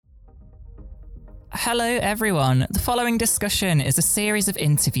Hello everyone. The following discussion is a series of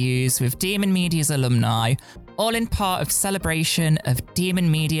interviews with Demon Media's alumni, all in part of celebration of Demon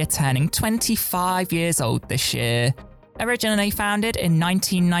Media turning 25 years old this year. Originally founded in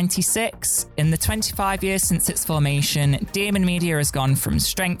 1996, in the 25 years since its formation, Demon Media has gone from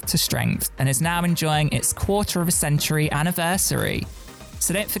strength to strength and is now enjoying its quarter of a century anniversary.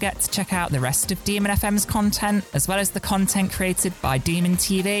 So don't forget to check out the rest of Demon FM's content, as well as the content created by Demon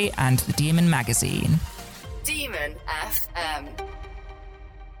TV and the Demon Magazine. Demon FM.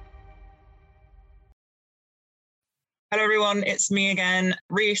 Hello everyone, it's me again,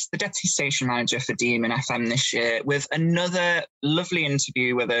 Reese, the Deputy Station Manager for Demon FM this year, with another lovely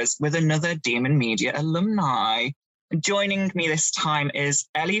interview with us, with another Demon Media alumni. Joining me this time is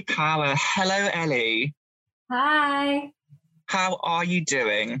Ellie Power. Hello, Ellie. Hi. How are you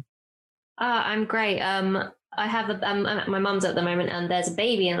doing? I'm great. I have my mum's at the moment, and there's a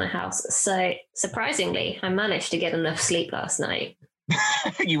baby in the house. So surprisingly, I managed to get enough sleep last night.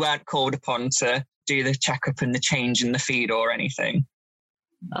 You weren't called upon to do the checkup and the change in the feed or anything?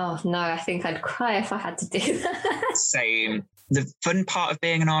 Oh no, I think I'd cry if I had to do that. Same. The fun part of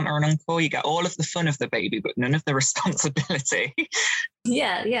being an aunt or an uncle, you get all of the fun of the baby, but none of the responsibility.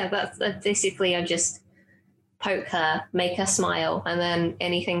 Yeah. That's basically I just poke her, make her smile, and then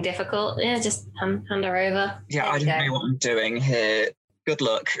anything difficult, just hand her over. Yeah, I don't know what I'm doing here. Good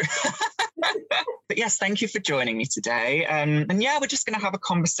luck. But yes, thank you for joining me today. And yeah, we're just going to have a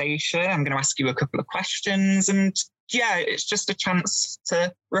conversation. I'm going to ask you a couple of questions. And yeah, it's just a chance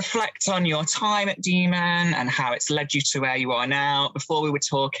to reflect on your time at Demon and how it's led you to where you are now. Before we were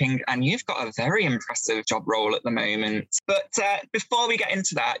talking, and you've got a very impressive job role at the moment. But before we get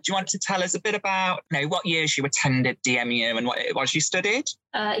into that, do you want to tell us a bit about what years you attended DMU and what it was you studied?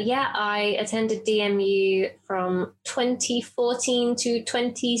 I attended DMU from 2014 to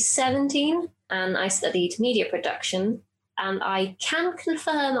 2017, and I studied media production. And I can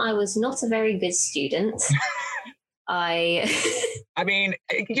confirm I was not a very good student. I mean,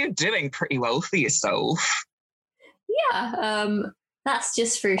 you're doing pretty well for yourself. Yeah, that's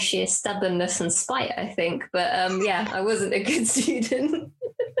just through sheer stubbornness and spite, I think. But I wasn't a good student.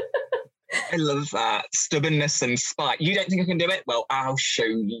 I love that. Stubbornness and spite. You don't think I can do it? Well, I'll show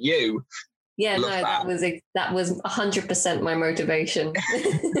you. Yeah, that was 100% my motivation.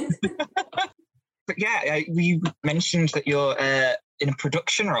 But yeah, you mentioned that you're in a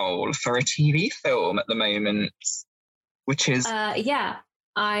production role for a TV film at the moment, which is...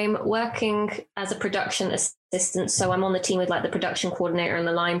 I'm working as a production assistant. So I'm on the team with the production coordinator and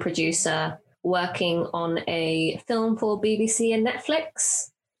the line producer, working on a film for BBC and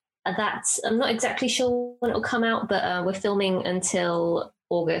Netflix. I'm not exactly sure when it'll come out, but we're filming until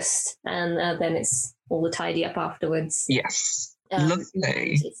August, and then it's all the tidy up afterwards. Yes.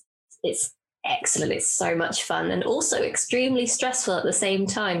 Lovely. It's excellent. It's so much fun and also extremely stressful at the same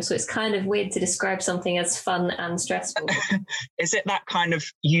time. So it's kind of weird to describe something as fun and stressful. Is it that kind of,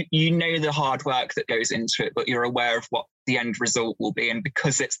 you know the hard work that goes into it, but you're aware of what the end result will be, and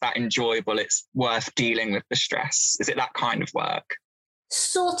because it's that enjoyable, it's worth dealing with the stress? Is it that kind of work?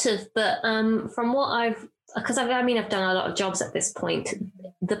 Sort of, but from what I've done a lot of jobs at this point,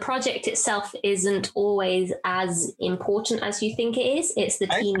 the project itself isn't always as important as you think it is. It's the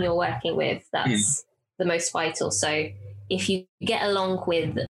team you're working with that's the most vital. So if you get along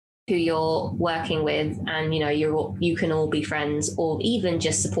with who you're working with, and you can all be friends or even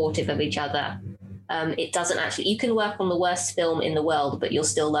just supportive of each other, it doesn't actually, you can work on the worst film in the world, but you'll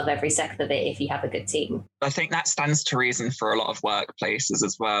still love every second of it if you have a good team. I think that stands to reason for a lot of workplaces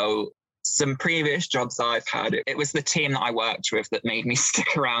as well. Some previous jobs I've had, it was the team that I worked with that made me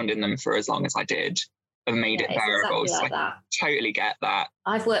stick around in them for as long as I did and made it bearable. Exactly so I totally get that.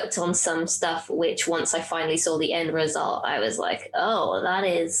 I've worked on some stuff which once I finally saw the end result, I was like, oh, that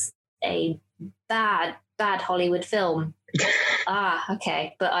is a bad Hollywood film.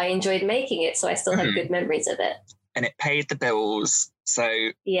 Okay. But I enjoyed making it, so I still have good memories of it. And it paid the bills. So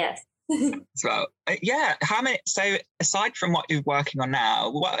yes. As well. So aside from what you're working on now,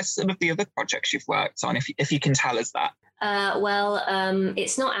 what are some of the other projects you've worked on, if you can tell us that?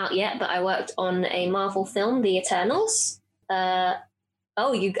 It's not out yet, but I worked on a Marvel film, The Eternals. You're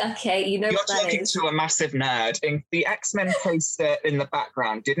talking to a massive nerd. And the X-Men poster in the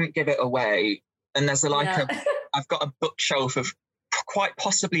background didn't give it away. And there's I've got a bookshelf of quite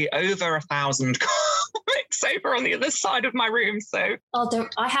possibly over 1,000 comics over on the other side of my room. So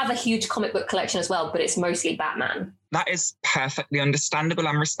I have a huge comic book collection as well, but it's mostly Batman. That is perfectly understandable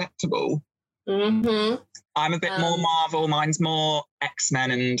and respectable. Mm-hmm. I'm a bit more Marvel. Mine's more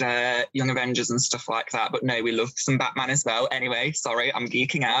X-Men and Young Avengers and stuff like that. But no, we love some Batman as well. Anyway, sorry, I'm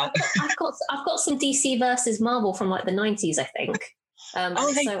geeking out. I've got some DC versus Marvel from like the 90s, I think.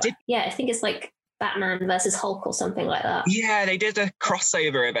 They did. Yeah, I think it's like Batman versus Hulk or something like that. Yeah, they did a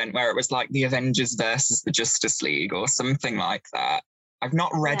crossover event where it was like the Avengers versus the Justice League or something like that. I've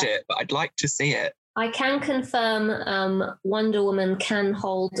not read it, but I'd like to see it. I can confirm Wonder Woman can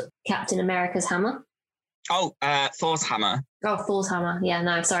hold Captain America's hammer. Oh, Thor's hammer. Oh, Thor's hammer. Yeah,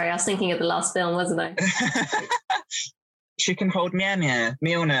 no, sorry. I was thinking of the last film, wasn't I? She can hold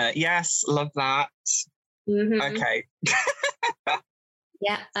Mjolnir. Yes, love that. Mm-hmm. Okay.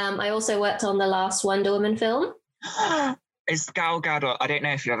 Yeah, I also worked on the last Wonder Woman film. Is Gal Gadot, I don't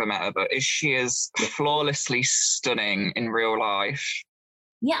know if you ever met her, but is she as flawlessly stunning in real life?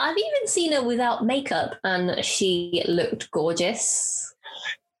 Yeah, I've even seen her without makeup and she looked gorgeous.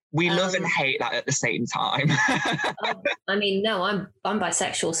 We love and hate that at the same time. I mean, no, I'm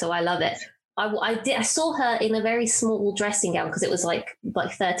bisexual, so I love it. I saw her in a very small dressing gown because it was like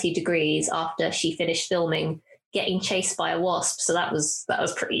 30 degrees after she finished filming, getting chased by a wasp. So that was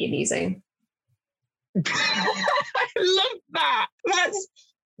pretty amusing. I love that.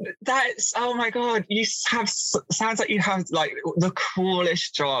 That's oh my god, sounds like you have like the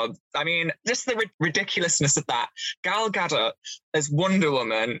coolest job. I mean, just the ridiculousness of that. Gal Gadot as Wonder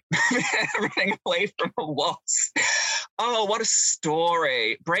Woman running away from a wasp. Oh, what a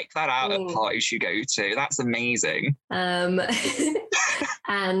story. Break that out at parties you go to. That's amazing. And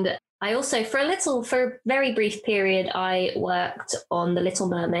I also, for a very brief period, I worked on The Little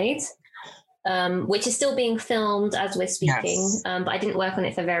Mermaid. Which is still being filmed as we're speaking, yes. But I didn't work on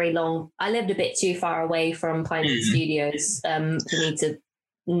it for very long. I lived a bit too far away from Pinewood Studios for me to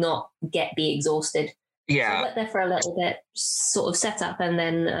not be exhausted. Yeah. So I worked there for a little bit, sort of set up, and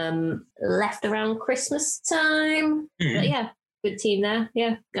then left around Christmas time. But yeah, good team there.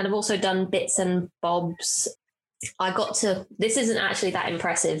 Yeah. And I've also done bits and bobs. This isn't actually that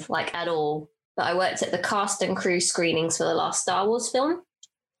impressive, like at all, but I worked at the cast and crew screenings for the last Star Wars film.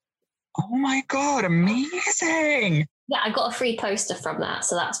 Oh my God, amazing. Yeah, I got a free poster from that,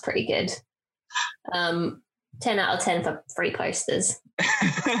 so that's pretty good. 10 out of 10 for free posters.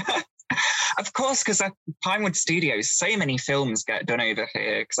 Of course, because at Pinewood Studios, so many films get done over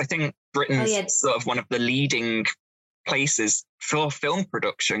here, because I think Britain's sort of one of the leading places for film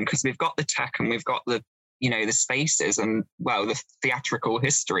production, because we've got the tech and we've got the the spaces and, well, the theatrical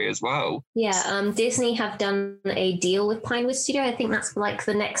history as well. Yeah, Disney have done a deal with Pinewood Studio. I think that's for like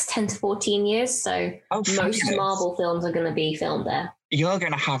the next 10 to 14 years. So most Marvel films are going to be filmed there. You're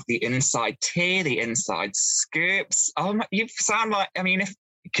going to have the inside tea, the inside scoops. Oh, you sound like, I mean, if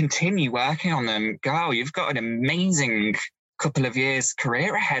you continue working on them, girl, you've got an amazing couple of years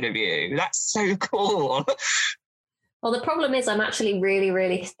career ahead of you. That's so cool. Well, the problem is I'm actually really,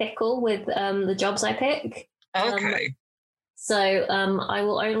 really fickle with the jobs I pick. Okay. So I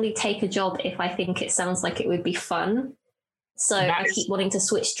will only take a job if I think it sounds like it would be fun. So I keep wanting to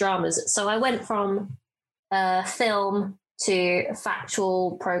switch dramas. So I went from film to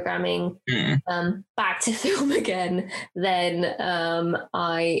factual programming, back to film again. Then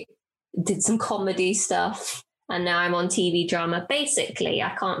I did some comedy stuff. And now I'm on TV drama. Basically,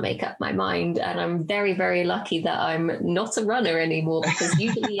 I can't make up my mind. And I'm very, very lucky that I'm not a runner anymore, because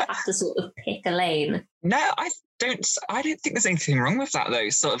usually you have to sort of pick a lane. No, I don't think there's anything wrong with that, though.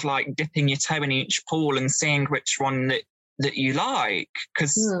 Sort of like dipping your toe in each pool and seeing which one that you like.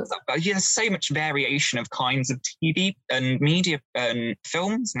 Because there's so much variation of kinds of TV and media and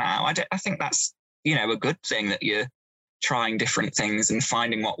films now. I think that's, a good thing that you're trying different things and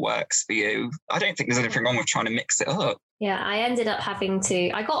finding what works for you. I don't think there's anything wrong with trying to mix it up. Yeah, I ended up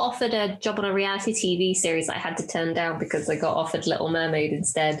I got offered a job on a reality TV series I had to turn down because I got offered Little Mermaid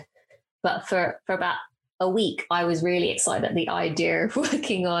instead. But for about a week, I was really excited at the idea of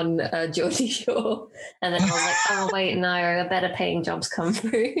working on Geordie Shore. And then I was like, oh, wait, no, a better paying job's come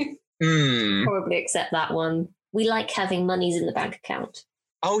through. Probably accept that one. We like having monies in the bank account.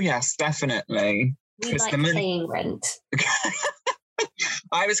 Oh, yes, definitely. We like paying rent.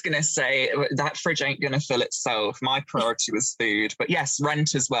 I was going to say that fridge ain't going to fill itself. My priority was food. But yes,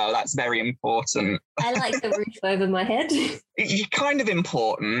 rent as well. That's very important. I like the roof over my head. You're kind of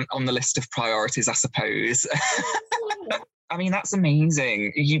important on the list of priorities, I suppose. I mean, that's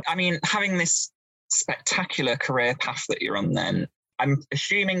amazing. Having this spectacular career path that you're on then, I'm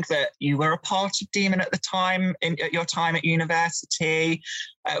assuming that you were a part of Demon at the time, at your time at university.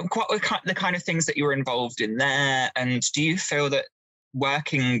 What were the kind of things that you were involved in there? And do you feel that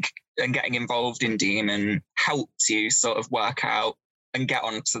working and getting involved in Demon helped you sort of work out and get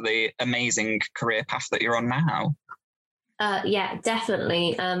onto the amazing career path that you're on now? Yeah,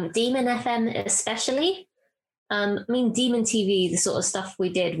 definitely. Demon FM especially. I mean, Demon TV, the sort of stuff we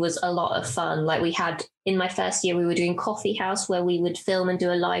did was a lot of fun. Like we had, in my first year, we were doing Coffee House where we would film and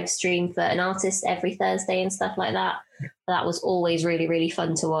do a live stream for an artist every Thursday and stuff like that. That was always really, really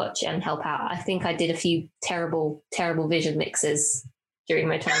fun to watch and help out. I think I did a few terrible, terrible vision mixes during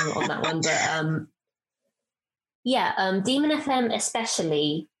my time on that one. But Demon FM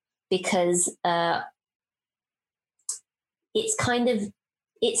especially because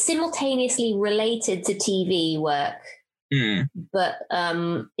it's simultaneously related to TV work, but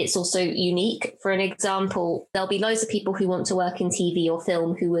it's also unique. For an example, there'll be loads of people who want to work in TV or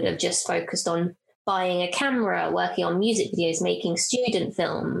film who would have just focused on buying a camera, working on music videos, making student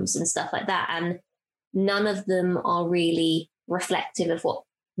films and stuff like that. And none of them are really reflective of all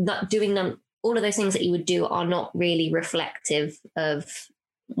of those things that you would do are not really reflective of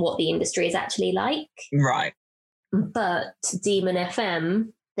what the industry is actually like. Right. But Demon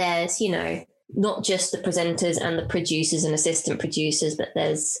FM, there's, not just the presenters and the producers and assistant producers, but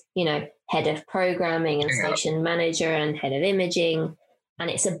there's, head of programming and station manager and head of imaging. And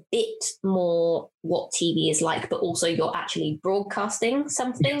it's a bit more what TV is like, but also you're actually broadcasting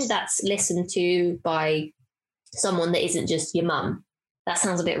something that's listened to by someone that isn't just your mum. That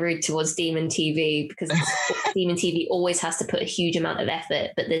sounds a bit rude towards Demon TV because Demon TV always has to put a huge amount of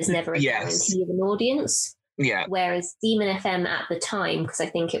effort, but there's never a guarantee of an audience. Yeah. Whereas Demon FM at the time, because I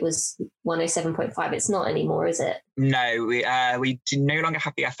think it was 107.5, it's not anymore, is it? No, we do no longer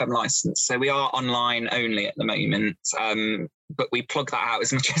have the FM license. So we are online only at the moment. But we plug that out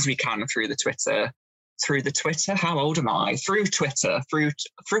as much as we can through the Twitter. Through the Twitter? How old am I? Through Twitter. Through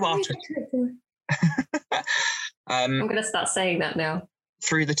our Twitter. I'm going to start saying that now.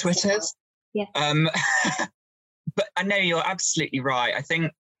 Through the Twitters? Yeah. But I know you're absolutely right. I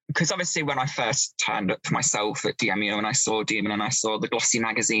think because obviously when I first turned up for myself at DMU and I saw Demon and I saw the glossy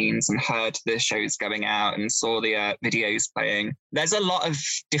magazines and heard the shows going out and saw the videos playing, there's a lot of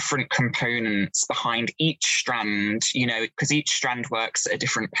different components behind each strand, because each strand works at a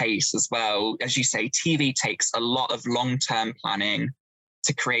different pace as well. As you say, TV takes a lot of long-term planning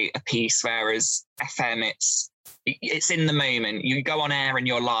to create a piece, whereas FM, it's in the moment. You go on air and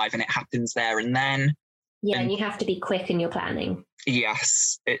you're live and it happens there and then. Yeah, and you have to be quick in your planning.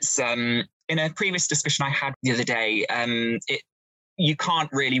 Yes, it's in a previous discussion I had the other day, you can't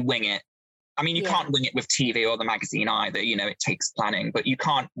really wing it. I mean, you can't wing it with TV or the magazine either, it takes planning, but you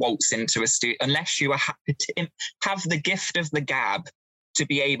can't waltz into a studio unless you are happy to have the gift of the gab to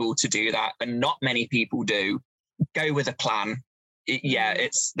be able to do that, and not many people do. Go with a plan.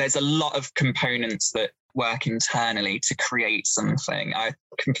 There's a lot of components that work internally to create something. I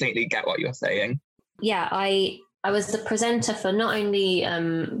completely get what you're saying. Yeah, I was the presenter for not only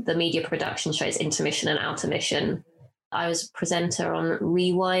the media production shows Intermission and Outermission. I was a presenter on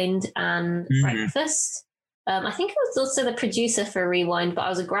Rewind and Breakfast. I think I was also the producer for Rewind, but I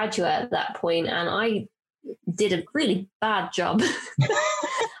was a graduate at that point and I did a really bad job.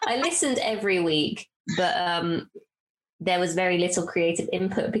 I listened every week, but there was very little creative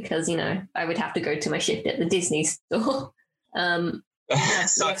input because, I would have to go to my shift at the Disney store. You have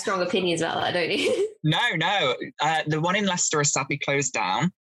strong opinions about that, don't you? No. The one in Leicester is sadly closed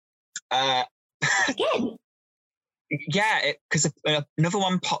down. Again? Yeah, because another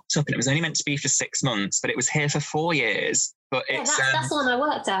one popped up and it was only meant to be for 6 months, but it was here for 4 years. But that's the one I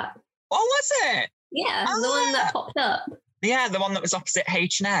worked at. Oh, was it? Yeah, the one that popped up. Yeah, the one that was opposite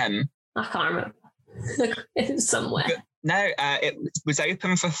H&M. I can't remember. It was somewhere. But no, it was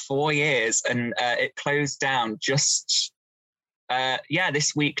open for 4 years and it closed down just...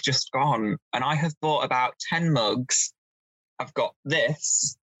 this week just gone, and I have bought about 10 mugs. I've got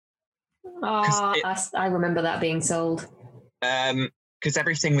this. I remember that being sold. Because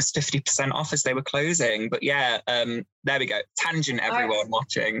everything was 50% off as they were closing. But there we go. Tangent, everyone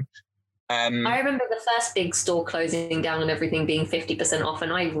watching. I remember the first big store closing down and everything being 50% off,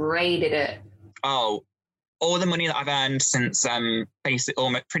 and I raided it. Oh, all the money that I've earned since basically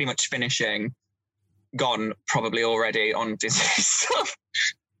almost pretty much finishing. Gone probably already on Disney stuff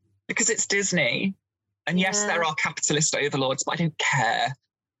because it's Disney, and yes, there are capitalist overlords, but I don't care.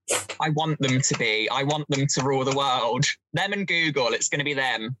 I want them to rule the world. Them and Google, it's going to be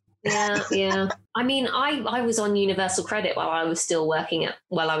them. Yeah. I mean, I was on Universal Credit while I was working at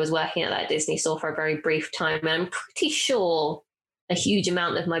that Disney store for a very brief time, and I'm pretty sure a huge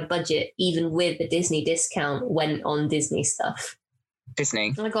amount of my budget, even with the Disney discount, went on Disney stuff.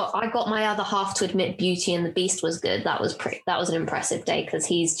 Disney. I got my other half to admit Beauty and the Beast was good. That was an impressive day because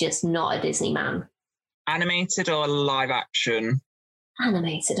he's just not a Disney man. Animated or live action?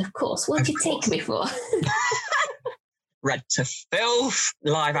 Animated, of course. What did you take me for? Read to filth,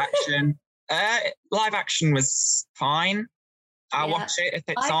 live action. Live action was fine. I'll watch it if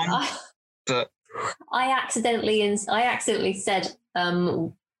it's on. But I accidentally said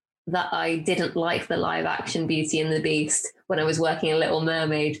that I didn't like the live action Beauty and the Beast when I was working in Little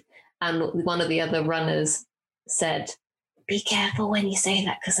Mermaid, and one of the other runners said, "Be careful when you say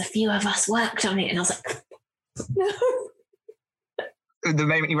that because a few of us worked on it," and I was like, "No." The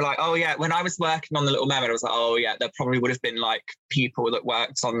moment you were like, "Oh yeah," when I was working on The Little Mermaid, I was like, "Oh yeah," there probably would have been like people that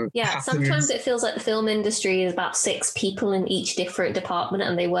worked on. Yeah, sometimes it feels like the film industry is about 6 people in each different department,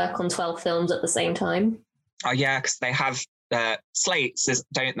 and they work on 12 films at the same time. Oh yeah, because they have slates,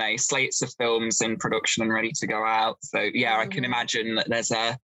 don't they? Slates of films in production and ready to go out. So yeah, I can imagine that there's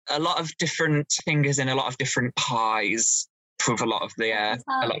a lot of different fingers in a lot of different pies with a lot of the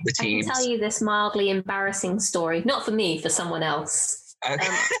teams. I can tell you this mildly embarrassing story, not for me, for someone else. Okay.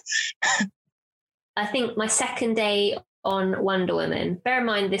 I think my second day on Wonder Woman, bear in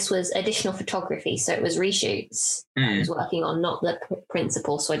mind this was additional photography, so it was reshoots I was working on, not the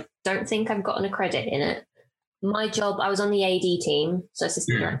principal, so I don't think I've gotten a credit in it. My job, I was on the AD team, so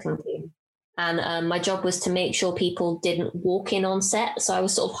assistant directing team, and my job was to make sure people didn't walk in on set, so I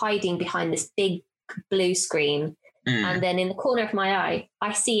was sort of hiding behind this big blue screen, and then in the corner of my eye,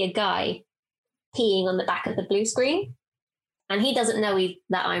 I see a guy peeing on the back of the blue screen. And he doesn't know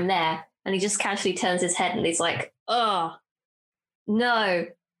that I'm there. And he just casually turns his head and he's like, "Oh, no,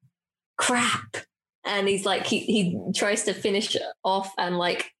 crap." And he's like, he tries to finish off and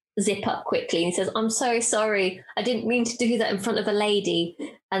like zip up quickly. And he says, "I'm so sorry. I didn't mean to do that in front of a lady."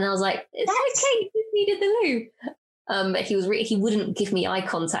 And I was like, "It's okay. You needed the loo." But he wouldn't give me eye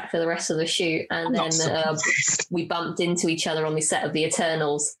contact for the rest of the shoot. And then we bumped into each other on the set of The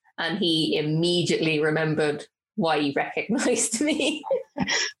Eternals. And he immediately remembered why you recognised me.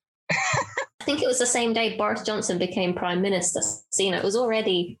 I think it was the same day Boris Johnson became Prime Minister. So, it was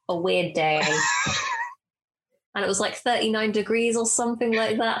already a weird day. And it was like 39 degrees or something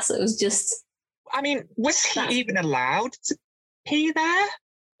like that. So it was just... I mean, was he even allowed to pee there?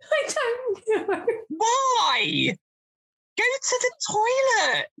 I don't know. Why? Go to the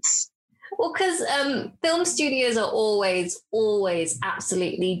toilet. Well, because film studios are always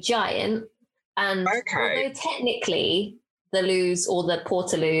absolutely giant. And although technically the loos or the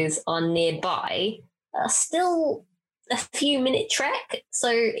portaloos are nearby, still a few minute trek. So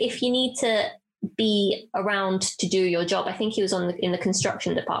if you need to be around to do your job, I think he was in the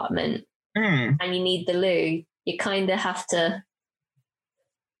construction department, and you need the loo, you kind of have to.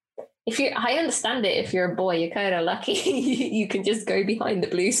 I understand it. If you're a boy, you're kind of lucky. You can just go behind the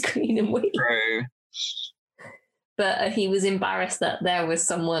blue screen and wait. True. But he was embarrassed that there was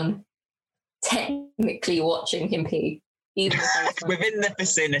someone technically watching him pee, even within the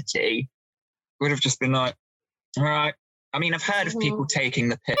vicinity. Would have just been like, all right. I mean, I've heard of people taking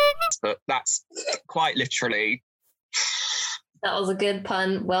the piss, but that's quite literally. That was a good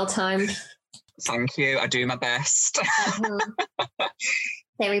pun. Well timed. Thank you. I do my best.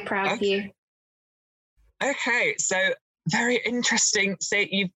 Very proud of you. Okay, so very interesting. So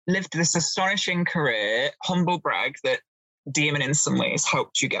you've lived this astonishing career. Humble brag that Demon in some ways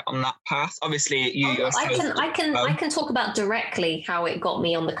helped you get on that path. Obviously, you yourself. I can talk about directly how it got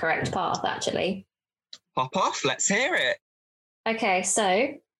me on the correct path. Actually, pop off. Let's hear it. Okay, so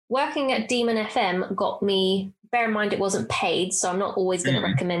working at Demon FM got me. Bear in mind, it wasn't paid, so I'm not always going to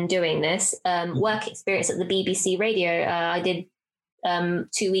recommend doing this. Work experience at the BBC Radio. I did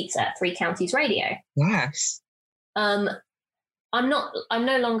 2 weeks at Three Counties Radio. Yes. I'm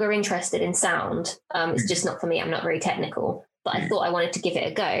no longer interested in sound. It's just not for me. I'm not very technical, but I thought I wanted to give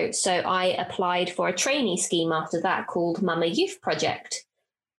it a go. So I applied for a trainee scheme after that called Mama Youth Project,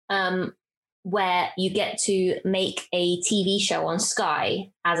 where you get to make a TV show on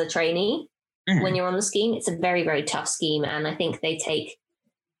Sky as a trainee when you're on the scheme. It's a very, very tough scheme. And I think they take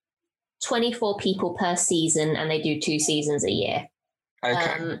 24 people per season and they do 2 seasons a year.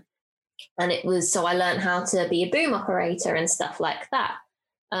 Okay. And it was, so I learned how to be a boom operator and stuff like that.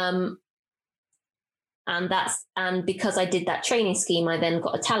 And because I did that training scheme, I then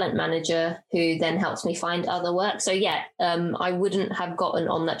got a talent manager who then helped me find other work. So yeah, I wouldn't have gotten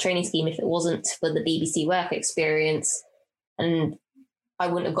on that training scheme if it wasn't for the BBC work experience. And I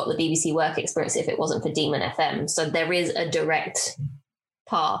wouldn't have got the BBC work experience if it wasn't for Demon FM. So there is a direct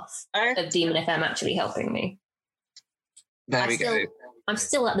path of Demon FM actually helping me. There we go. I'm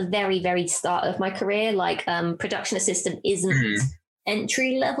still at the very, very start of my career. Like production assistant isn't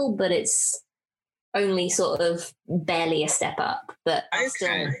entry level, but it's only sort of barely a step up. But I've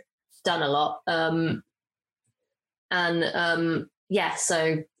still done a lot. yeah,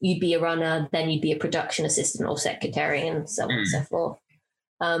 so you'd be a runner, then you'd be a production assistant or secretary, and so on and so forth.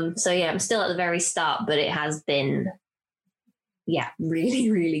 So yeah, I'm still at the very start, but it has been, yeah, really,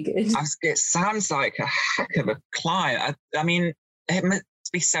 really good. It sounds like a heck of a climb. I mean, it must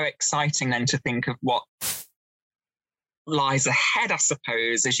be so exciting then to think of what lies ahead, I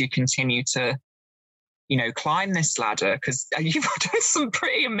suppose, as you continue to, climb this ladder, because you've done some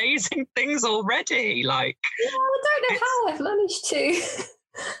pretty amazing things already. Like, yeah, I don't know how I've managed to.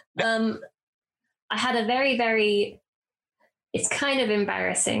 I had a very, very, it's kind of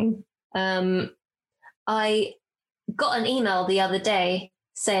embarrassing. I got an email the other day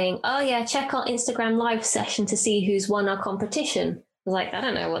saying, oh yeah, check our Instagram live session to see who's won our competition. I was like, I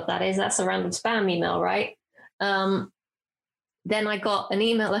don't know what that is. That's a random spam email, right? Then I got an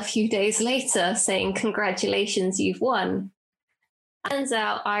email a few days later saying, congratulations, you've won. Turns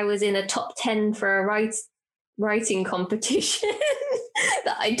out I was in a top 10 for a writing competition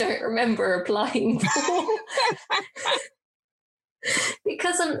that I don't remember applying for.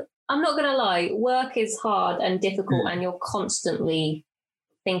 Because I'm not going to lie, work is hard and difficult, and you're constantly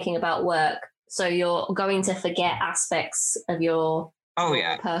thinking about work. So you're going to forget aspects of your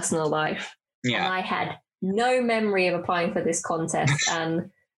personal life. Yeah. And I had no memory of applying for this contest,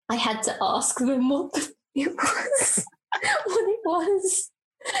 and I had to ask them what it was.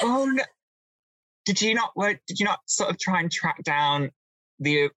 Oh no. Did you not sort of try and track down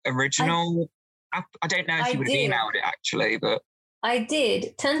the original? I don't know if you would have emailed it actually, but I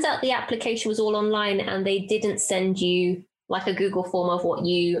did. Turns out the application was all online, and they didn't send you like a Google form of what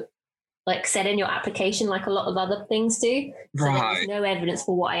you said in your application, like a lot of other things do. So there was no evidence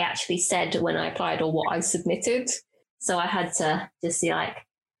for what I actually said when I applied or what I submitted. So I had to just be like,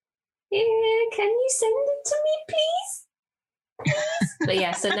 can you send it to me, please? But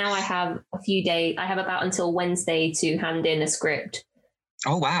yeah, so now I have a few days. I have about until Wednesday to hand in a script.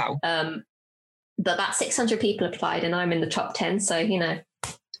 Oh, wow. But about 600 people applied, and I'm in the top 10. So,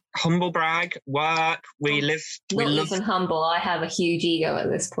 humble brag, work, Not even humble. I have a huge ego at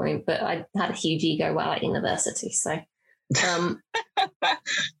this point, but I had a huge ego while at university. So, I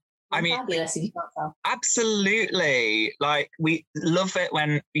mean, fabulous if you can't tell. Absolutely. Like, we love it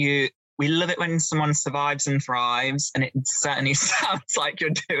when someone survives and thrives, and it certainly sounds like you're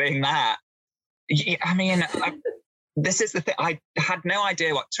doing that. I mean, this is the thing. I had no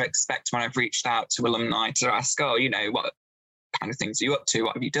idea what to expect when I've reached out to alumni to ask, what kind of things are you up to?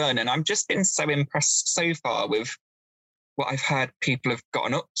 What have you done? And I've just been so impressed so far with what I've heard people have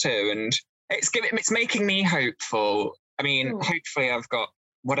gotten up to, and it's making me hopeful. I mean, hopefully I've got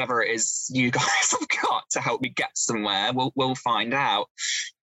whatever it is you guys have got to help me get somewhere. We'll find out.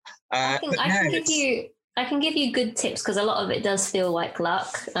 I can give you good tips, because a lot of it does feel like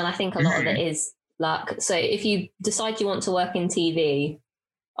luck, and I think a lot of it is luck. So if you decide you want to work in TV,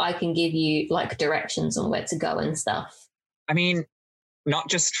 I can give you directions on where to go and stuff. I mean, not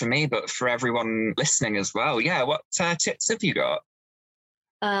just for me, but for everyone listening as well. Yeah, what tips have you got?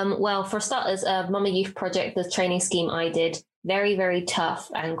 Well, for starters, Mama Youth Project, the training scheme I did, very, very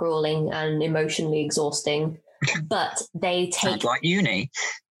tough and grueling and emotionally exhausting. But they take... Sounds like uni.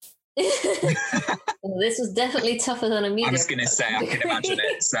 This was definitely tougher than a media. I was going to say, I can imagine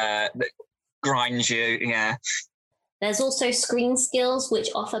it's that grinds you, yeah. There's also Screen Skills, which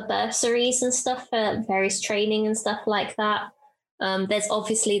offer bursaries and stuff for various training and stuff like that. There's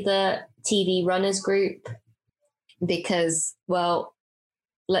obviously the TV Runners Group, because, well,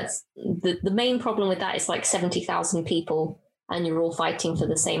 the main problem with that is 70,000 people, and you're all fighting for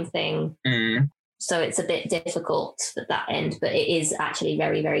the same thing. So it's a bit difficult at that end, but it is actually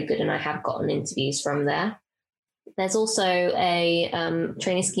very, very good, and I have gotten interviews from there. There's also a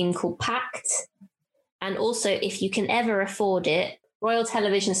training scheme called PACT. And also, if you can ever afford it, Royal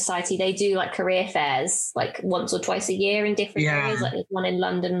Television Society, they do career fairs once or twice a year in different areas, there's one in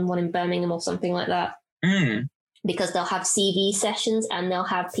London, one in Birmingham or something like that. Because they'll have CV sessions, and they'll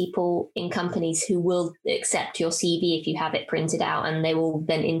have people in companies who will accept your CV if you have it printed out, and they will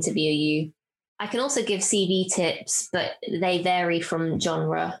then interview you. I can also give CV tips, but they vary from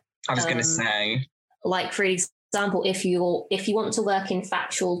genre. I was going to say. For example, if you want to work in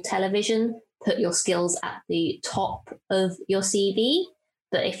factual television, put your skills at the top of your CV.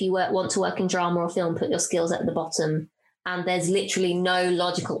 But if you want to work in drama or film, put your skills at the bottom. And there's literally no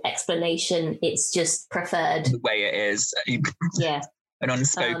logical explanation. It's just preferred. The way it is. Yeah. An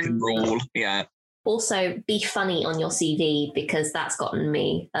unspoken rule. Yeah. Also, be funny on your CV, because that's gotten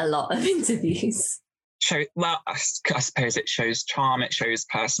me a lot of interviews. I suppose it shows charm, it shows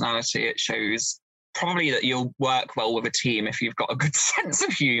personality, it shows probably that you'll work well with a team if you've got a good sense of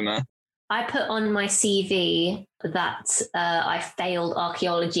humour. I put on my CV that I failed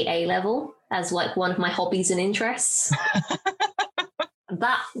archaeology A-level as like one of my hobbies and interests.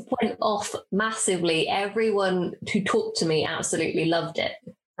 That went off massively. Everyone who talked to me absolutely loved it.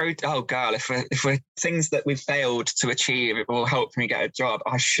 Oh, girl, if we're things that we've failed to achieve, it will help me get a job.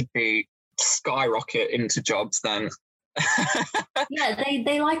 I should be skyrocket into jobs then. Yeah,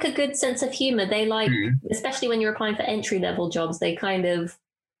 they like a good sense of humor. They like, especially when you're applying for entry-level jobs, they kind of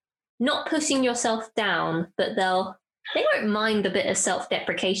not pushing yourself down, but they don't mind a bit of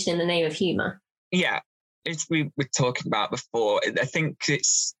self-deprecation in the name of humor. Yeah, as we were talking about before, I think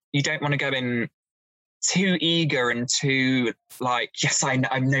you don't want to go in too eager and too like, yes, I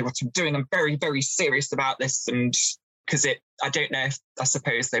know what I'm doing. I'm very, very serious about this. And because I don't know if, I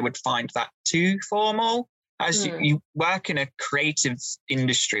suppose they would find that too formal. As you work in a creative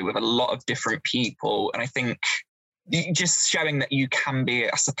industry with a lot of different people. And I think just showing that you can be,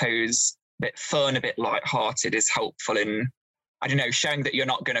 I suppose, a bit fun, a bit lighthearted is helpful in, I don't know, showing that you're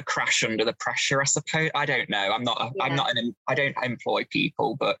not going to crash under the pressure, I suppose. I don't know. I don't employ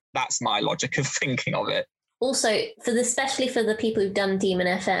people, but that's my logic of thinking of it. Also, especially for the people who've done Demon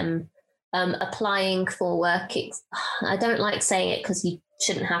FM, applying for work, I don't like saying it because you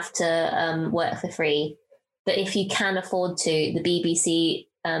shouldn't have to work for free. But if you can afford to, the BBC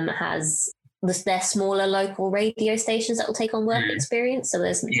has their smaller local radio stations that will take on work experience. So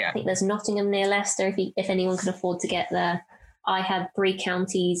I think there's Nottingham near Leicester, if anyone can afford to get there. I had 3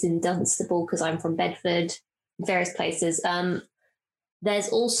 counties in Dunstable because I'm from Bedford, various places. There's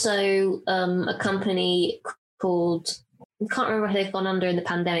also a company called, I can't remember if they've gone under in the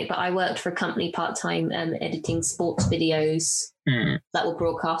pandemic, but I worked for a company part-time editing sports videos that were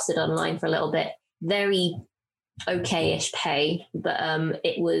broadcasted online for a little bit. Very okay-ish pay, but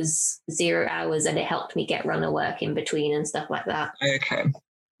it was 0 hours and it helped me get runner work in between and stuff like that. Okay.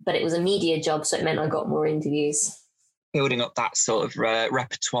 But it was a media job, so it meant I got more interviews. Building up that sort of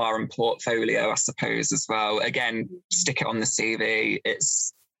repertoire and portfolio, I suppose, as well. Again, stick it on the CV.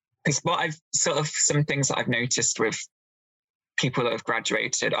 It's because some things that I've noticed with people that have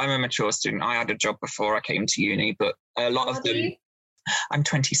graduated. I'm a mature student. I had a job before I came to uni, but a lot of them. I'm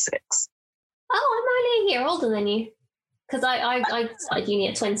 26. Oh, I'm only a year older than you. Because I started uni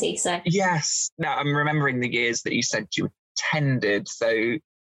at 20, so. Yes. No, I'm remembering the years that you said you attended. So,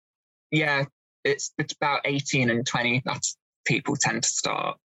 yeah, it's about 18 and 20 that people tend to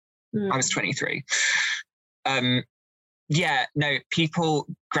start. I was 23. Yeah, no, people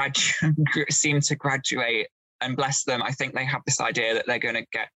seem to graduate, and bless them, I think they have this idea that they're going to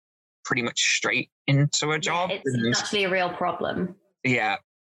get pretty much straight into a job. It's actually a real problem. Yeah.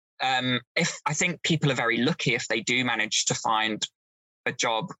 If I think people are very lucky if they do manage to find a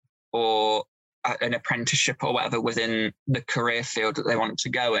job or an apprenticeship or whatever within the career field that they want to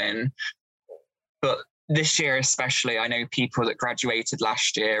go in. But this year especially, I know people that graduated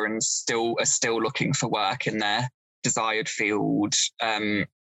last year and are still looking for work in their desired field.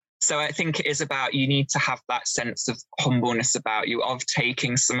 So I think it is about, you need to have that sense of humbleness about you, of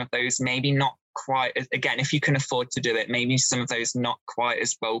taking some of those maybe not quite, again, if you can afford to do it, maybe some of those not quite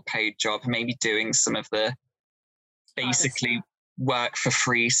as well paid jobs, maybe doing some of the basically work for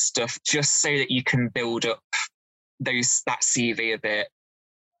free stuff, just so that you can build up that CV a bit,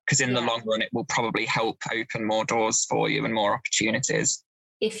 because in the long run it will probably help open more doors for you and more opportunities.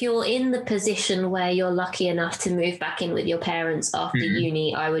 If you're in the position where you're lucky enough to move back in with your parents after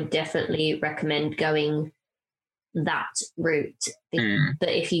uni, I would definitely recommend going that route. But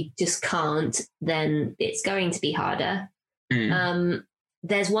if you just can't, then it's going to be harder.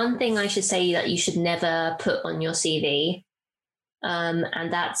 There's one thing I should say that you should never put on your CV,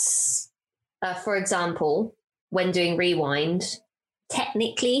 and that's, for example, when doing Rewind,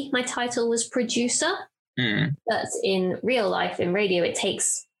 technically my title was producer, but in real life, in radio, it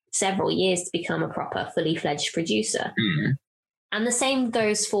takes several years to become a proper, fully fledged producer. And the same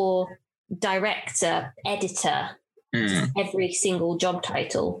goes for director, editor, every single job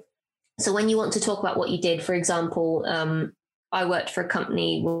title. So when you want to talk about what you did, for example, I worked for a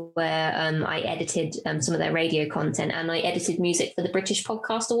company where I edited some of their radio content, and I edited music for the British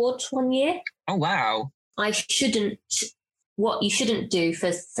Podcast Awards one year. Oh, wow. What you shouldn't do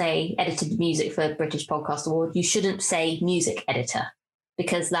for, say, edited music for British Podcast Award, you shouldn't say music editor,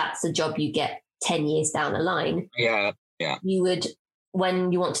 because that's a job you get 10 years down the line. Yeah. You would,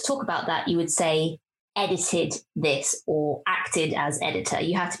 when you want to talk about that, you would say edited this or acted as editor.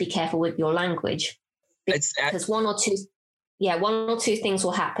 You have to be careful with your language, because one or two things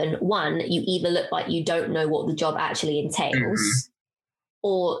will happen. One, you either look like you don't know what the job actually entails,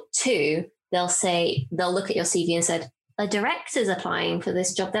 or two, they'll look at your CV and said, a director's applying for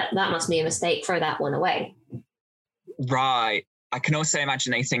this job. That must be a mistake. Throw that one away. Right. I can also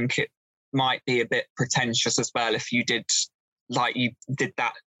imagine they think it might be a bit pretentious as well if you did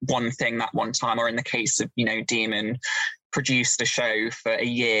that one thing that one time, or in the case of, Demon, produced a show for a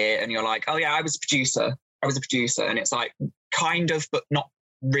year and you're like, oh yeah, I was a producer. And it's like, kind of, but not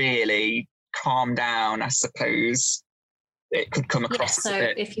really. Calm down, I suppose. It could come across so a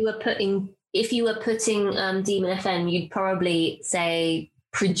bit. If you were putting Demon FM, you'd probably say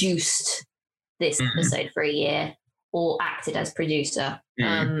produced this episode for a year or acted as producer.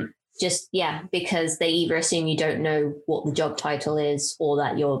 Because they either assume you don't know what the job title is or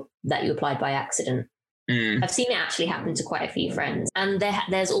that you applied by accident. I've seen it actually happen to quite a few friends. And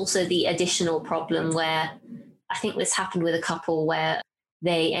there's also the additional problem where I think this happened with a couple where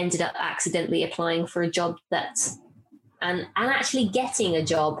they ended up accidentally applying for a job and actually getting a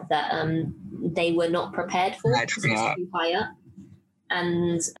job that they were not prepared for because it was too high up.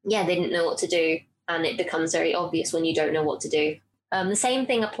 And they didn't know what to do. And it becomes very obvious when you don't know what to do. The same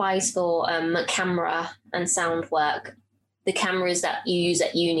thing applies for camera and sound work. The cameras that you use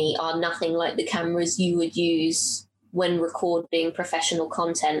at uni are nothing like the cameras you would use when recording professional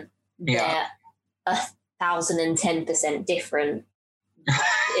content. Yeah. They're 1,010% different.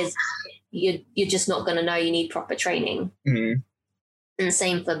 You're just not going to know. You need proper training. And the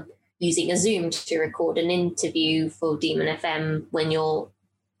same for using a Zoom to record an interview for Demon FM when you're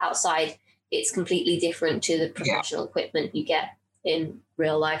outside. It's completely different to the professional equipment you get in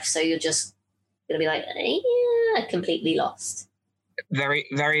real life. So you're just going to be like, completely lost. Very,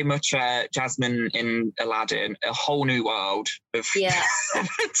 very much Jasmine in Aladdin, a whole new world of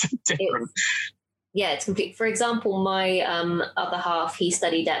different. It's complete. For example, my other half, he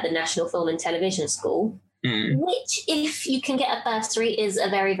studied at the National Film and Television School, which, if you can get a bursary, is a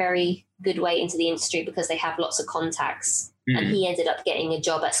very, very good way into the industry because they have lots of contacts. And he ended up getting a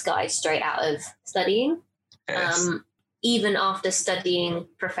job at Sky straight out of studying. Yes. Even after studying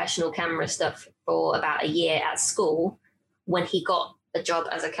professional camera stuff for about a year at school, when he got a job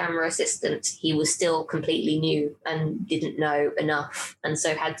as a camera assistant, he was still completely new and didn't know enough, and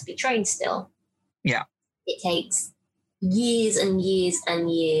so had to be trained still. Yeah. It takes years and years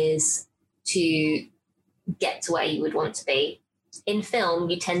and years to get to where you would want to be. In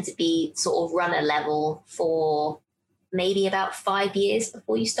film, you tend to be sort of runner level for maybe about 5 years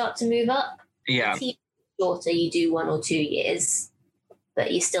before you start to move up. Yeah. Shorter, you do 1 or 2 years,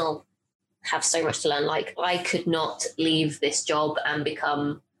 but you still have so much to learn. Like, I could not leave this job and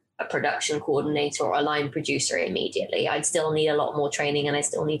become a production coordinator or a line producer immediately. I'd still need a lot more training and I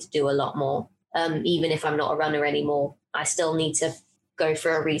still need to do a lot more. Even if I'm not a runner anymore, I still need to go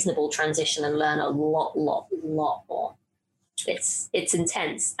through a reasonable transition and learn a lot more. It's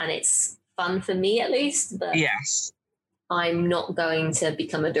intense and it's fun for me at least, but yes, I'm not going to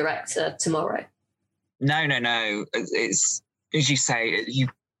become a director tomorrow. No. It's, as you say, you've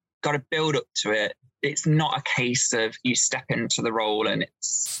got to build up to it. It's not a case of you step into the role and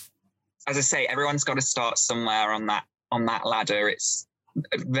it's, as I say, everyone's got to start somewhere on that ladder. It's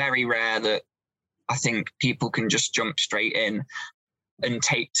very rare that I think people can just jump straight in and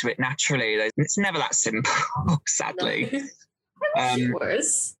take to it naturally. It's never that simple, sadly. I wish it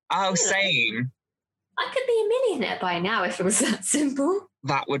was. Oh, same. I could be a millionaire by now if it was that simple.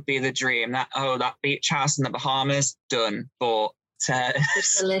 That would be the dream. That beach house in the Bahamas, done. But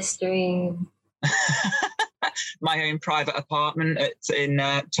it's a list dream. My own private apartment in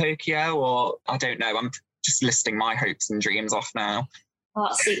Tokyo, or I don't know. I'm just listing my hopes and dreams off now.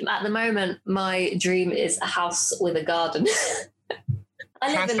 See, at the moment, my dream is a house with a garden.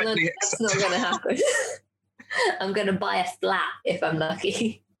 I live in London. That's not going to happen. I'm going to buy a flat if I'm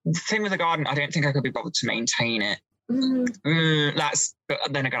lucky. The thing with the garden, I don't think I could be bothered to maintain it. But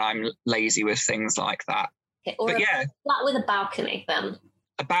then again, I'm lazy with things like that. Okay, or flat with a balcony then.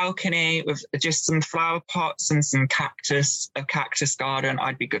 A balcony with just some flower pots and some a cactus garden.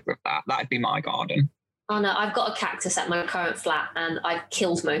 I'd be good with that. That'd be my garden. Oh no, I've got a cactus at my current flat and I've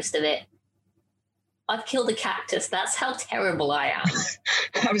killed most of it. I've killed a cactus. That's how terrible I am.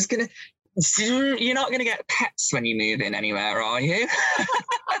 You're not going to get pets when you move in anywhere, are you?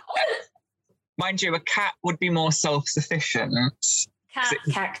 Mind you, a cat would be more self-sufficient. Cat,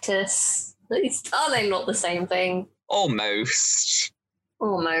 cactus. Are they not the same thing? Almost. You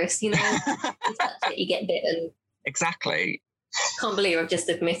know, you touch it, you get bitten. Exactly. Can't believe I've just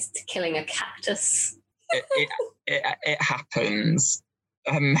admitted to killing a cactus. It happens.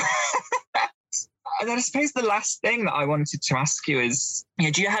 And then I suppose the last thing that I wanted to ask you is,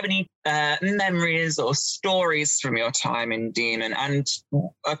 do you have any memories or stories from your time in Demon? And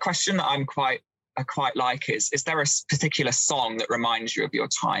a question that I'm quite I quite like is there a particular song that reminds you of your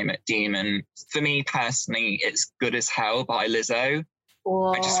time at Demon? For me personally, it's Good as Hell by Lizzo.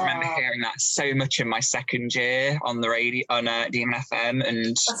 Whoa. I just remember hearing that so much in my second year on the radio on Demon FM, and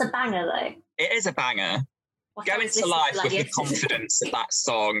that's a banger though. It is a banger. Go into life with the confidence of that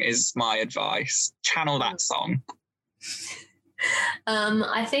song is my advice. Channel that song.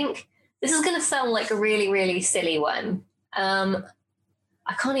 I think this is going to sound like a really, really silly one.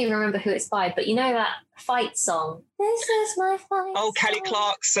 I can't even remember who it's by, but you know that fight song? This is my fight Oh, Kelly song.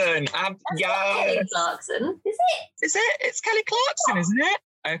 Clarkson. Yeah. Kelly Clarkson. Is it? Is it? It's Kelly Clarkson, isn't it?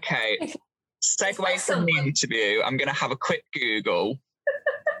 Okay. Segue from the interview. I'm going to have a quick Google.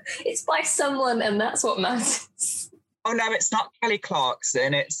 It's by someone, and that's what matters. Oh, no, it's not Kelly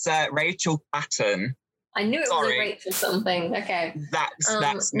Clarkson. It's Rachel Patton. I knew it was a Rachel something. Okay.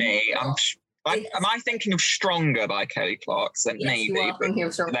 That's me. Am I thinking of Stronger by Kelly Clarkson? Yes, maybe. You are thinking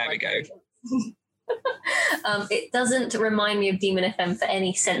of Stronger. There we go. It doesn't remind me of Demon FM for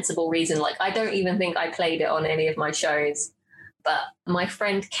any sensible reason. Like, I don't even think I played it on any of my shows. But my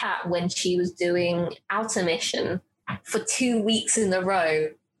friend Kat, when she was doing Outer Mission for 2 weeks in a row,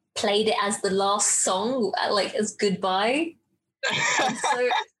 played it as the last song, like as goodbye. And so,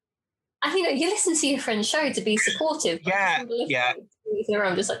 and, you listen to your friend's show to be supportive. Yeah.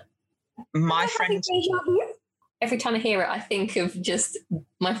 I'm just like, my friend. Every time I hear it, I think of just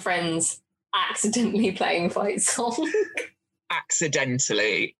my friends accidentally playing fight song.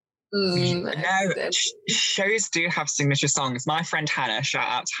 Accidentally. No, shows do have signature songs. My friend Hannah, shout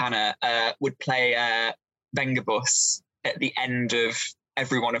out to Hannah, would play Vengabus at the end of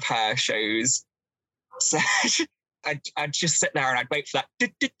every one of her shows. So I'd just sit there and I'd wait for that.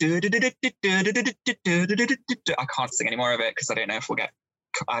 I can't sing any more of it because I don't know if we'll get,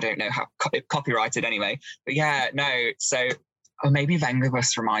 I don't know how copyrighted anyway. But yeah, no. So maybe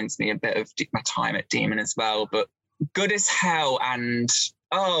Vengabus reminds me a bit of my time at Demon as well. But Good as Hell and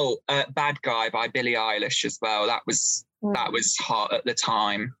Bad Guy by Billie Eilish as well. That was hot at the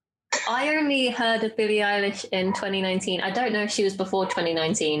time. I only heard of Billie Eilish in 2019. I don't know if she was before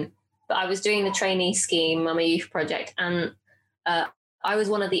 2019, but I was doing the trainee scheme on my youth project, and I was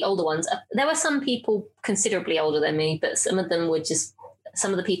one of the older ones. There were some people considerably older than me, but some of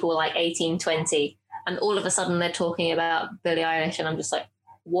the people were like 18, 20, and all of a sudden they're talking about Billie Eilish, and I'm just like,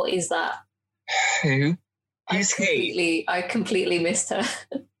 what is that? Who? I completely missed her.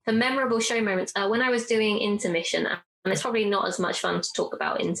 The memorable show moments. When I was doing Intermission, and it's probably not as much fun to talk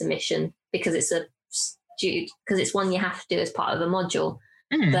about Intermission because it's one you have to do as part of a module.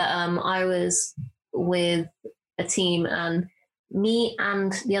 But I was with a team, and me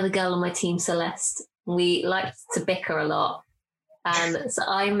and the other girl on my team, Celeste, we liked to bicker a lot. And so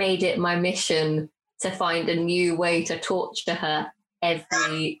I made it my mission to find a new way to torture her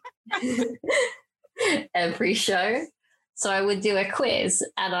every show. So I would do a quiz,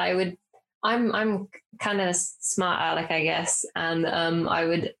 and I'm kind of smart aleck, I guess, and I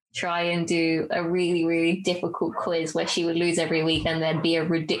would try and do a really, really difficult quiz where she would lose every week, and there'd be a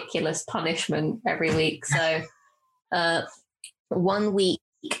ridiculous punishment every week. So 1 week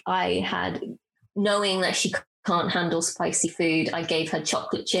I had, knowing that she can't handle spicy food, I gave her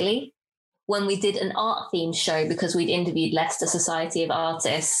chocolate chili. When we did an art themed show, because we'd interviewed Leicester Society of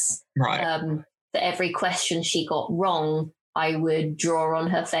Artists, right. For every question she got wrong, I would draw on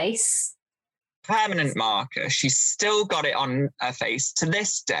her face. Permanent marker. She's still got it on her face to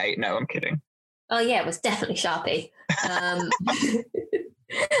this day. No, I'm kidding. Oh yeah, it was definitely Sharpie.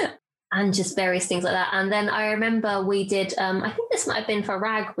 And just various things like that. And then I remember we did, I think this might have been for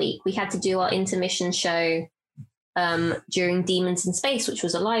Rag Week, we had to do our intermission show during Demons in Space, which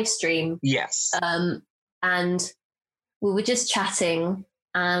was a live stream. Yes. And we were just chatting,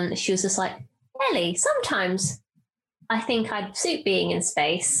 and she was just like, Ellie, sometimes I think I'd suit being in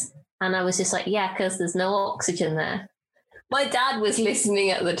space. And I was just like, yeah, because there's no oxygen there. My dad was listening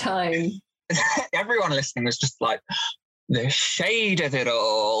at the time. Everyone listening was just like, the shade of it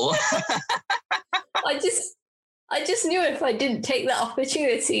all. I just knew if I didn't take that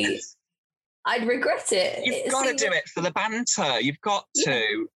opportunity, I'd regret it. You've got to do it for the banter. You've got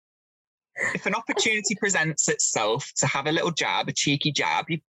to. If an opportunity presents itself to have a little jab, a cheeky jab,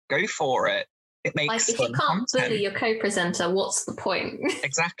 you go for it. It makes like, if you can't bully your co-presenter, what's the point?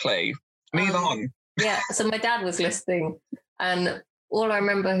 Exactly. Move on. Yeah. So my dad was listening, and all I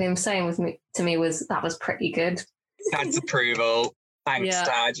remember him saying to me was, "That was pretty good." Dad's approval. Thanks,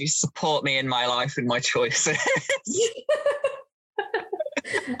 Dad. You support me in my life and my choices.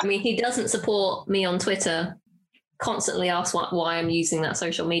 I mean, he doesn't support me on Twitter. Constantly asks why I'm using that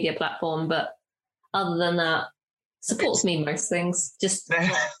social media platform, but other than that, supports me most things. Just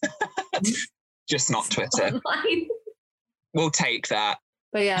Just not Twitter. Online. We'll take that.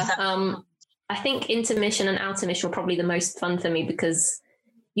 But yeah, I think intermission and outermission were probably the most fun for me because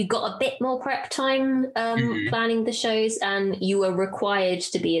you got a bit more prep time planning the shows, and you were required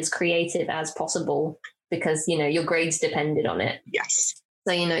to be as creative as possible because, you know, your grades depended on it. Yes.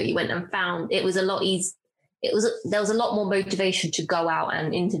 So, you know, you went and found it was a lot easier. There was a lot more motivation to go out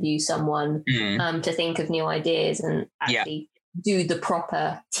and interview someone, to think of new ideas and actually do the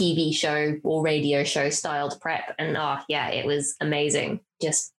proper TV show or radio show styled prep. And it was amazing.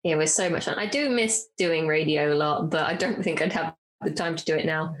 It was so much fun. I do miss doing radio a lot, but I don't think I'd have the time to do it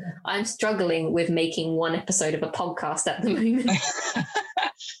now. I'm struggling with making one episode of a podcast at the moment.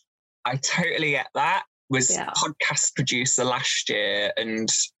 I totally get that. Was podcast producer last year, and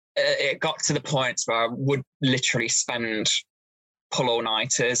it got to the point where I would literally spend pull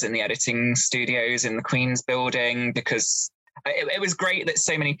all-nighters in the editing studios in the Queen's building because it was great that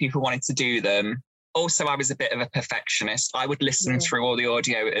so many people wanted to do them. Also, I was a bit of a perfectionist. I would listen through all the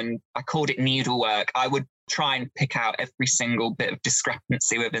audio and I called it needlework. I would try and pick out every single bit of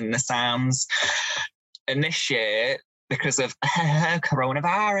discrepancy within the sounds. And this year, because of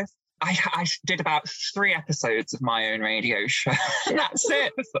coronavirus, I did about 3 episodes of my own radio show. That's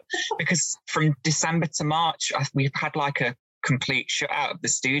it. Because from December to March, we've had like a complete shut out of the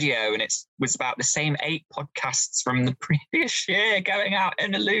studio, and it was about the same 8 podcasts from the previous year going out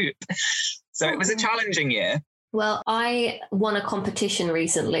in a loop. So it was a challenging year. Well, I won a competition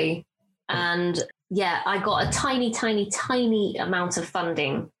recently, and I got a tiny amount of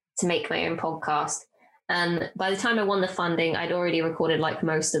funding to make my own podcast. And by the time I won the funding, I'd already recorded like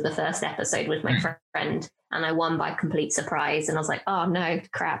most of the first episode with my friend, and I won by complete surprise. And I was like, oh no,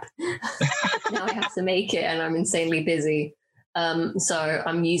 crap. Now I have to make it, and I'm insanely busy. So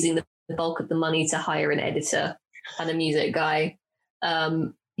I'm using the bulk of the money to hire an editor and a music guy.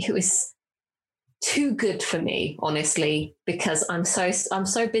 It was too good for me, honestly, because I'm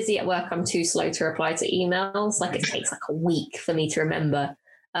so busy at work. I'm too slow to reply to emails. Like it takes like a week for me to remember.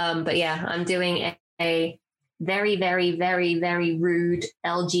 But yeah, I'm doing a very, very, very, very rude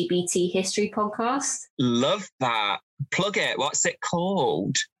LGBT history podcast. Love that. Plug it. What's it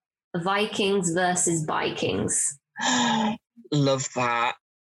called? Vikings versus Vikings. Love that.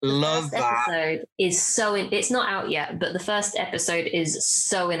 Love that. Episode is it's not out yet, but the first episode is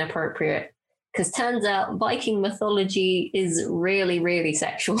so inappropriate because turns out Viking mythology is really, really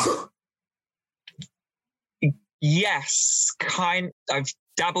sexual. Yes, I've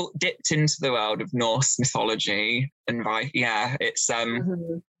dipped into the world of Norse mythology, and it's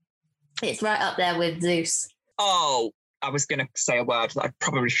it's right up there with Zeus. Oh, I was going to say a word that I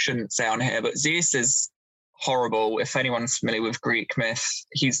probably shouldn't say on here, but Zeus is horrible. If anyone's familiar with Greek myth,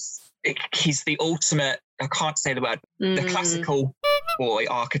 he's the ultimate, I can't say the word, the classical boy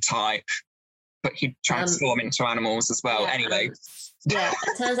archetype, but he'd transform into animals as well. Anyway.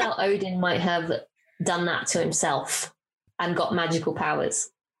 It turns out Odin might have done that to himself and got magical powers.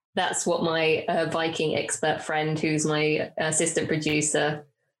 That's what my Viking expert friend, who's my assistant producer.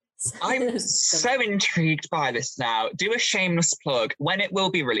 I'm so intrigued by this now. Do a shameless plug. When it will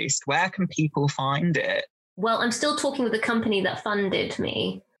be released, where can people find it? Well, I'm still talking with the company that funded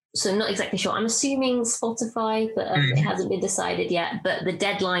me, so I'm not exactly sure. I'm assuming Spotify, but it hasn't been decided yet. But the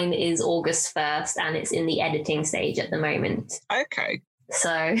deadline is August 1st, and it's in the editing stage at the moment. Okay.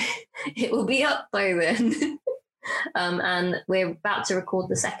 So it will be up by then. And we're about to record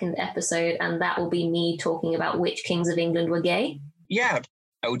the second episode, and that will be me talking about which kings of England were gay. Yeah,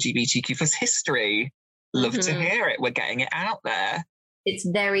 LGBTQ plus history. Love to hear it. We're getting it out there. It's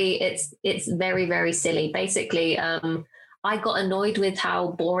very, very silly. Basically, I got annoyed with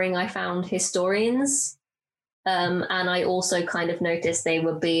how boring I found historians. And I also kind of noticed they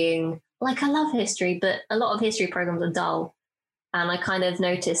were being, like, I love history, but a lot of history programs are dull. And I kind of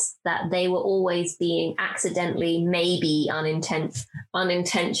noticed that they were always being accidentally, maybe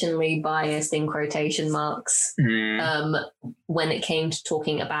unintentionally biased in quotation marks when it came to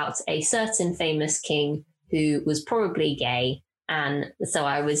talking about a certain famous king who was probably gay. And so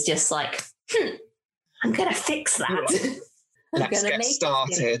I was just like, I'm going to fix that. Let's get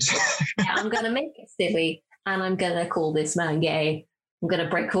started. I'm going to make it silly, and I'm going to call this man gay. I'm going to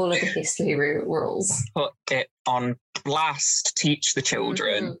break all of the history rules. Put it on blast. Teach the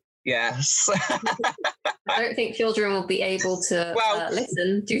children. Yes. I don't think children will be able to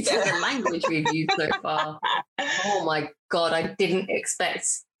listen due to the language we've used so far. Oh my God, I didn't expect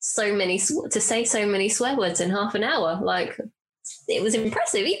to say so many swear words in half an hour. Like, it was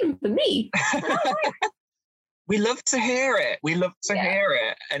impressive, even for me. We love to hear it. We love to hear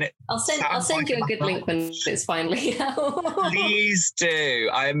it. And I'll send you a good link when it's finally out. Please do.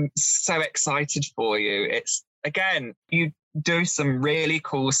 I'm so excited for you. It's, again, you do some really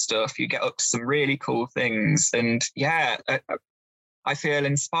cool stuff. You get up to some really cool things. And yeah, I feel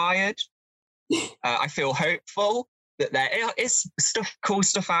inspired. I feel hopeful that there is cool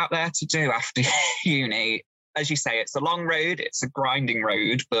stuff out there to do after uni. As you say, it's a long road. It's a grinding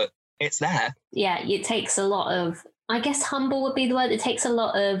road, but it's there. Yeah, it takes a lot of, I guess humble would be the word. It takes a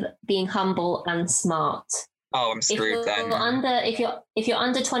lot of being humble and smart. Oh, I'm screwed then. If you're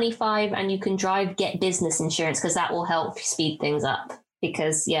under 25 and you can drive, get business insurance, because that will help speed things up.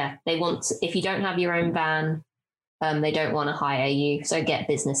 Because if you don't have your own van, they don't want to hire you. So get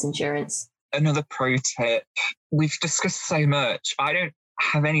business insurance. Another pro tip. We've discussed so much. I don't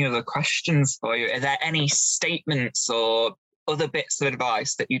have any other questions for you. Are there any statements or other bits of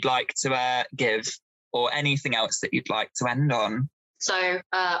advice that you'd like to give, or anything else that you'd like to end on? So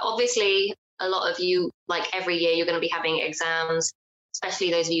obviously, a lot of you, like every year, you're going to be having exams,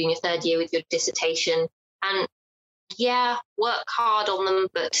 especially those of you in your third year with your dissertation. And work hard on them.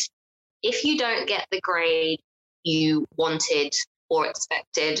 But if you don't get the grade you wanted or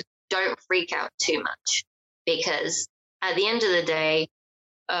expected, don't freak out too much, because at the end of the day,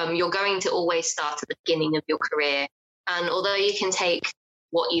 you're going to always start at the beginning of your career. And although you can take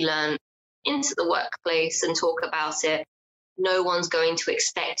what you learn into the workplace and talk about it, no one's going to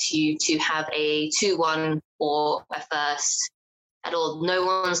expect you to have a 2-1 or a first at all. No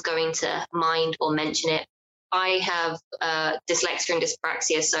one's going to mind or mention it. I have dyslexia and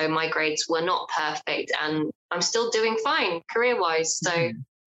dyspraxia, so my grades were not perfect, and I'm still doing fine career-wise. So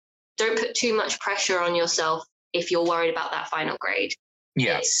don't put too much pressure on yourself if you're worried about that final grade.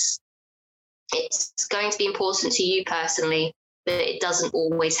 Yes. It's going to be important to you personally, but it doesn't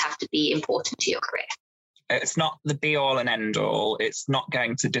always have to be important to your career. It's not the be all and end all. It's not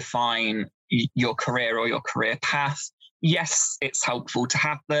going to define your career or your career path. Yes, it's helpful to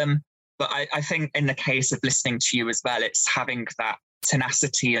have them, but I think in the case of listening to you as well, it's having that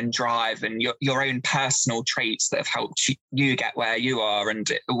tenacity and drive and your own personal traits that have helped you get where you are, and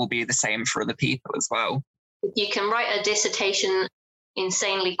it will be the same for other people as well. If you can write a dissertation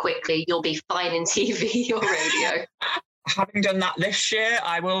insanely quickly, you'll be fine in TV or radio. Having done that this year,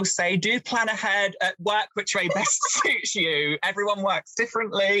 I will say, do plan ahead at work which way best suits you. Everyone works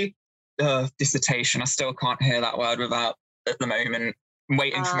differently. Dissertation, I still can't hear that word without at the moment. I'm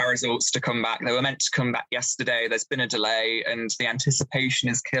waiting for my results to come back. They were meant to come back yesterday. There's been a delay and the anticipation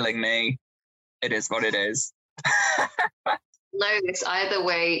is killing me. It is what it is. No, it's either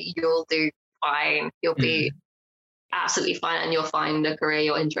way, you'll do fine. You'll be absolutely fine, and you'll find a career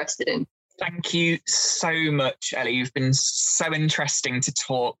you're interested in. Thank you so much, Ellie. You've been so interesting to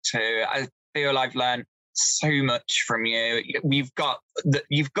talk to. I feel I've learned so much from you. You've got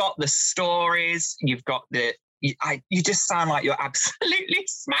the stories. You've got you just sound like you're absolutely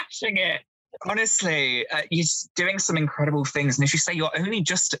smashing it. Honestly, you're doing some incredible things. And as you say, you're only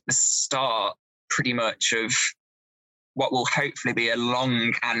just at the start, pretty much, of what will hopefully be a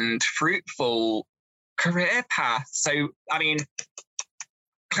long and fruitful career path. So, I mean,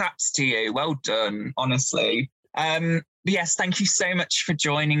 claps to you. Well done, honestly. Yes, thank you so much for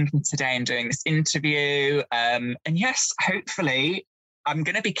joining me today and doing this interview. And yes, hopefully, I'm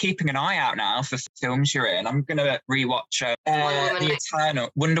going to be keeping an eye out now for films you're in. I'm going to rewatch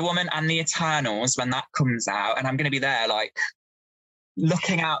Wonder Woman and The Eternals when that comes out. And I'm going to be there, like,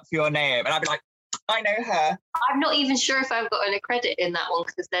 looking out for your name. And I'll be like, I know her. I'm not even sure if I've got a credit in that one,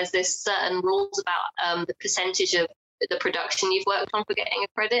 because there's this certain rules about the percentage of the production you've worked on for getting a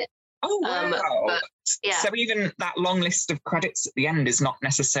credit. Oh, wow. But, yeah. So even that long list of credits at the end is not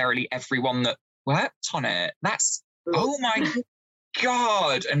necessarily everyone that worked on it. That's, oh my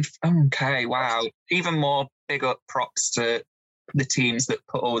God. And okay, wow. Even more big up props to the teams that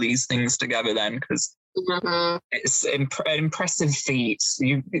put all these things together then, because it's an impressive feat.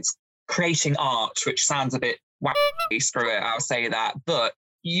 It's creating art, which sounds a bit wacky, screw it, I'll say that. But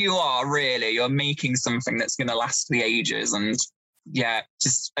you're making something that's going to last the ages. And yeah,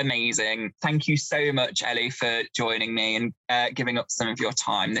 just amazing. Thank you so much, Ellie, for joining me and giving up some of your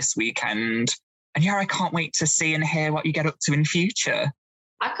time this weekend. And yeah, I can't wait to see and hear what you get up to in future.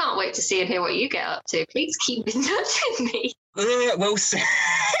 I can't wait to see and hear what you get up to. Please keep in touch with me. We'll see.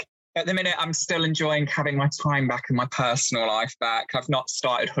 At the minute, I'm still enjoying having my time back and my personal life back. I've not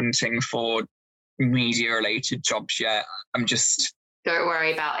started hunting for media-related jobs yet. I'm just... Don't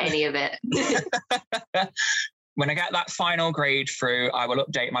worry about any of it. When I get that final grade through, I will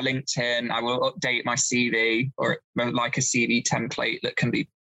update my LinkedIn. I will update my CV, or like a CV template that can be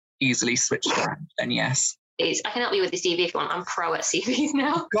easily switched around. And yes. I can help you with the CV if you want. I'm pro at CVs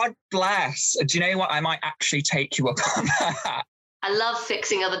now. God bless. Do you know what? I might actually take you up on that. I love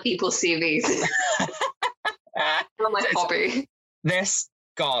fixing other people's CVs. Not my hobby. This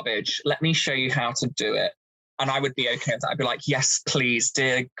garbage. Let me show you how to do it. And I would be okay with that. I'd be like, yes, please,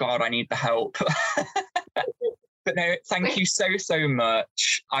 dear God, I need the help. But no, thank you so, so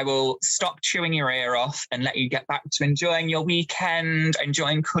much. I will stop chewing your ear off and let you get back to enjoying your weekend,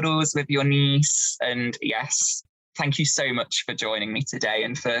 enjoying cuddles with your niece. And yes, thank you so much for joining me today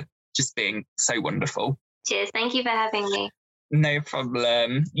and for just being so wonderful. Cheers. Thank you for having me. No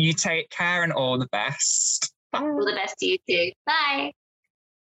problem. You take care and all the best. Bye. All the best to you too. Bye.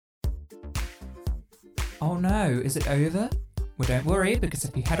 Oh no, is it over? Well, don't worry, because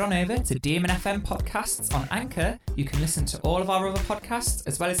if you head on over to Demon FM Podcasts on Anchor, you can listen to all of our other podcasts,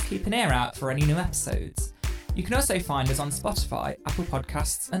 as well as keep an ear out for any new episodes. You can also find us on Spotify, Apple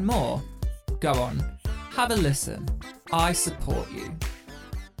Podcasts, and more. Go on, have a listen. I support you.